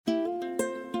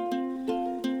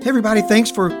Hey everybody,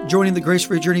 thanks for joining the Grace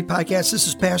for Your Journey podcast. This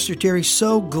is Pastor Terry.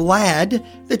 So glad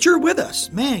that you're with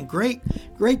us. Man, great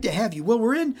to have you. Well,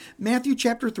 we're in Matthew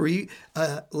chapter 3.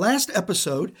 Last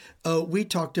episode, we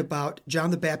talked about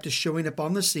John the Baptist showing up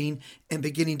on the scene and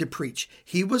beginning to preach.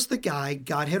 He was the guy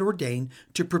God had ordained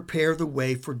to prepare the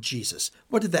way for Jesus.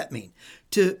 What did that mean?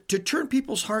 To turn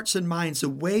people's hearts and minds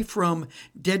away from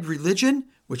dead religion,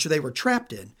 which they were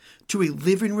trapped in, to a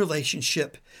living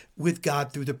relationship with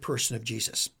God through the person of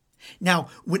Jesus. Now,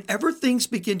 whenever things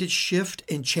begin to shift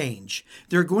and change,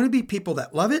 there are going to be people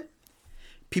that love it,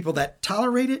 people that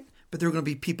tolerate it, but there are going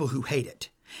to be people who hate it.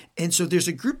 And so there's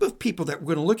a group of people that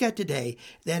we're going to look at today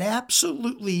that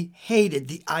absolutely hated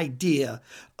the idea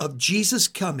of Jesus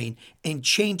coming and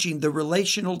changing the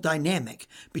relational dynamic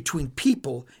between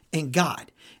people and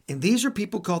God. And these are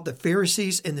people called the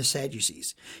Pharisees and the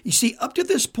Sadducees. You see, up to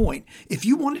this point, if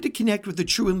you wanted to connect with the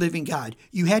true and living God,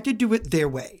 you had to do it their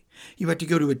way. You had to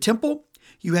go to a temple.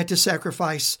 You had to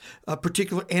sacrifice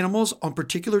particular animals on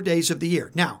particular days of the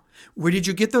year. Now, where did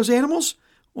you get those animals?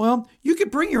 Well, you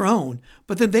could bring your own,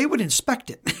 but then they would inspect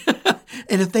it.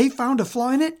 And if they found a flaw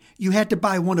in it, you had to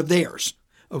buy one of theirs.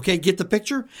 Okay, get the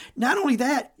picture? Not only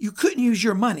that, you couldn't use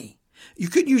your money. You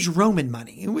couldn't use Roman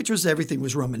money, which was everything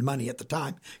was Roman money at the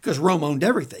time because Rome owned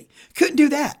everything. Couldn't do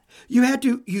that. You had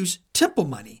to use temple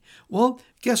money. Well,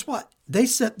 guess what? They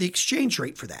set the exchange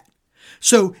rate for that.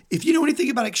 So if you know anything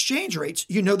about exchange rates,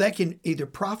 you know that can either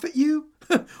profit you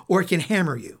or it can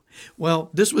hammer you. Well,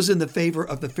 this was in the favor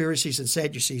of the Pharisees and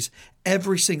Sadducees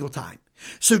every single time.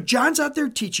 So John's out there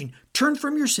teaching, turn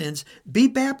from your sins, be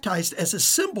baptized as a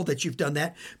symbol that you've done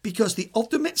that because the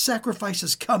ultimate sacrifice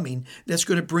is coming that's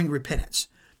going to bring repentance.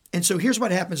 And so here's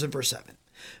what happens in verse 7.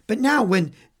 But now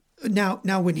when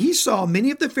he saw many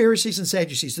of the Pharisees and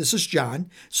Sadducees, this is John,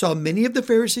 saw many of the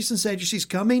Pharisees and Sadducees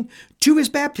coming to his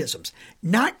baptisms,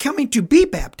 not coming to be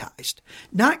baptized,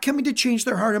 not coming to change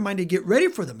their heart and mind to get ready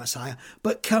for the Messiah,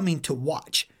 but coming to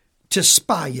watch, to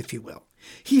spy, if you will.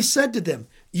 He said to them,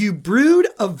 "You brood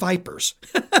of vipers."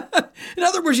 In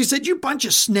other words, he said, "You bunch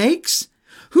of snakes.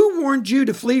 Who warned you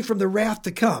to flee from the wrath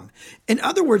to come?" In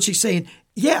other words, he's saying,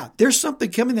 yeah, there's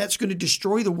something coming that's going to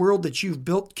destroy the world that you've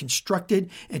built, constructed,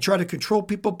 and try to control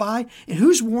people by. And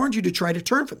who's warned you to try to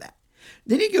turn from that?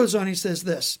 Then he goes on, he says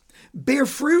this, bear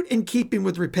fruit in keeping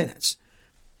with repentance.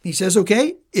 He says,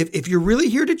 okay, if you're really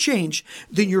here to change,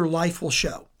 then your life will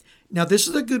show. Now, this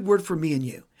is a good word for me and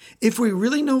you. If we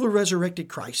really know the resurrected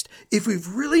Christ, if we've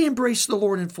really embraced the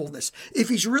Lord in fullness, if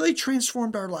he's really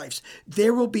transformed our lives,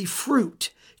 there will be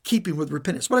fruit keeping with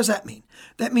repentance. What does that mean?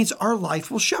 That means our life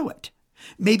will show it.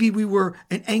 Maybe we were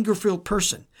an anger-filled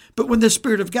person, but when the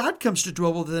Spirit of God comes to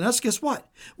dwell within us, guess what?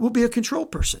 We'll be a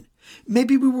controlled person.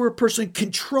 Maybe we were a person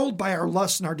controlled by our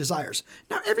lusts and our desires.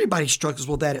 Now, everybody struggles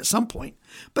with that at some point,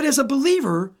 but as a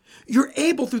believer, you're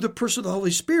able through the person of the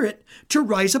Holy Spirit to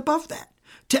rise above that,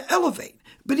 to elevate.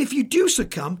 But if you do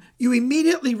succumb, you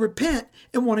immediately repent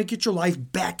and want to get your life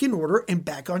back in order and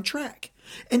back on track.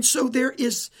 And so there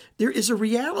is a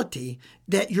reality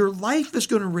that your life is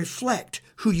going to reflect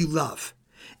who you love.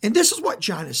 And this is what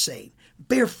John is saying.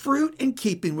 Bear fruit in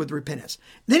keeping with repentance.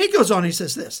 Then he goes on and he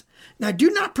says this. Now, do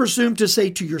not presume to say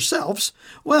to yourselves,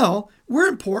 well, we're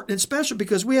important and special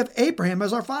because we have Abraham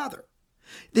as our father.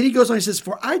 Then he goes on and says,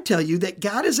 for I tell you that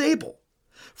God is able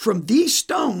from these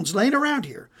stones laying around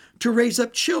here to raise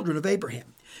up children of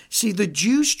Abraham. See, the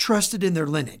Jews trusted in their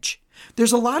lineage.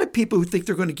 There's a lot of people who think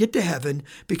they're going to get to heaven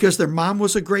because their mom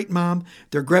was a great mom,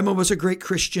 their grandma was a great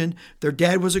Christian, their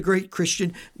dad was a great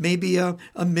Christian, maybe a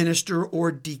minister or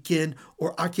a deacon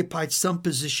or occupied some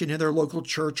position in their local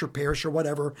church or parish or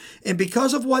whatever. And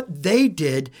because of what they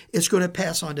did, it's going to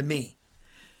pass on to me.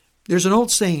 There's an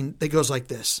old saying that goes like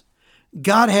this.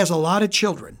 God has a lot of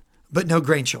children, but no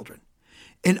grandchildren.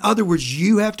 In other words,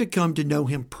 you have to come to know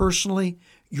him personally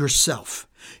yourself.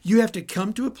 You have to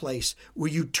come to a place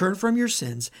where you turn from your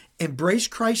sins, embrace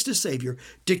Christ as Savior,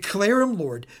 declare him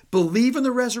Lord, believe in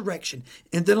the resurrection,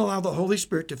 and then allow the Holy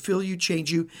Spirit to fill you,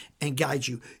 change you, and guide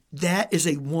you. That is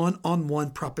a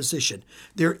one-on-one proposition.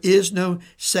 There is no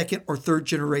second or third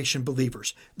generation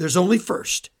believers. There's only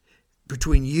first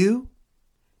between you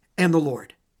and the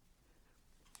Lord.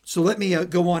 So let me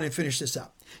go on and finish this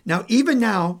up. Now, even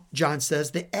now, John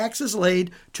says, the axe is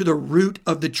laid to the root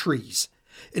of the trees.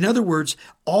 In other words,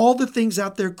 all the things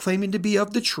out there claiming to be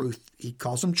of the truth, he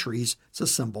calls them trees, it's a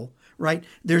symbol, right?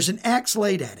 There's an axe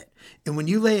laid at it. And when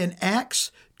you lay an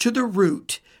axe to the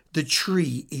root, the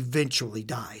tree eventually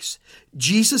dies.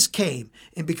 Jesus came,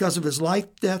 and because of his life,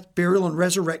 death, burial, and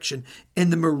resurrection,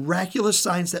 and the miraculous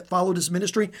signs that followed his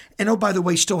ministry, and oh, by the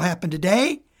way, still happen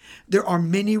today, There are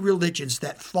many religions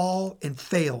that fall and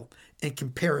fail in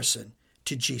comparison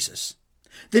to Jesus.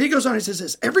 Then he goes on and says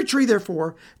this, every tree,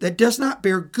 therefore, that does not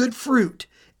bear good fruit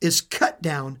is cut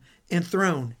down and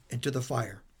thrown into the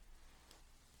fire.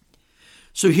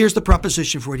 So here's the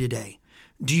proposition for you today.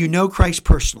 Do you know Christ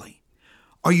personally?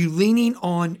 Are you leaning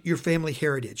on your family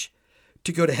heritage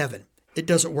to go to heaven? It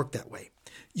doesn't work that way.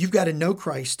 You've got to know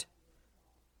Christ,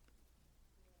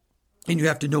 and you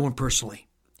have to know him personally.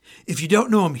 If you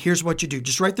don't know him, here's what you do.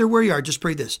 Just right there where you are, just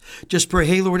pray this. Just pray,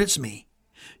 hey, Lord, it's me.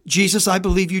 Jesus, I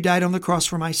believe you died on the cross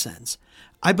for my sins.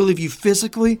 I believe you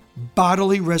physically,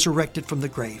 bodily resurrected from the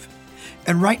grave.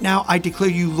 And right now, I declare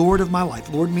you Lord of my life.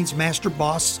 Lord means master,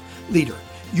 boss, leader.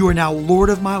 You are now Lord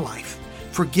of my life.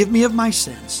 Forgive me of my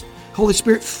sins. Holy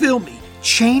Spirit, fill me.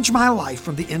 Change my life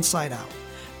from the inside out.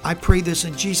 I pray this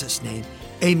in Jesus' name.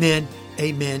 Amen,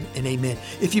 amen, and amen.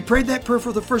 If you prayed that prayer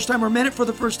for the first time or meant it for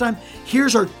the first time,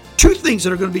 here's our 2 things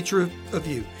that are going to be true of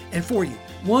you and for you.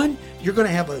 1, you're going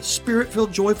to have a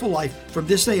spirit-filled, joyful life from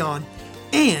this day on,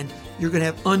 and you're going to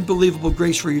have unbelievable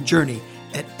grace for your journey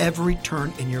at every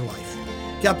turn in your life.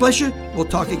 God bless you. We'll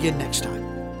talk again next time.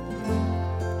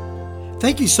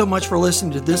 Thank you so much for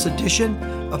listening to this edition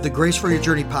of the Grace for Your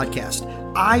Journey podcast.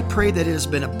 I pray that it has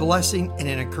been a blessing and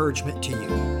an encouragement to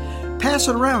you. Pass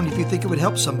it around if you think it would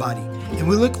help somebody, and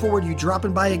we look forward to you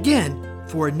dropping by again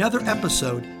for another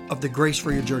episode of the Grace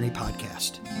for Your Journey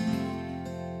podcast.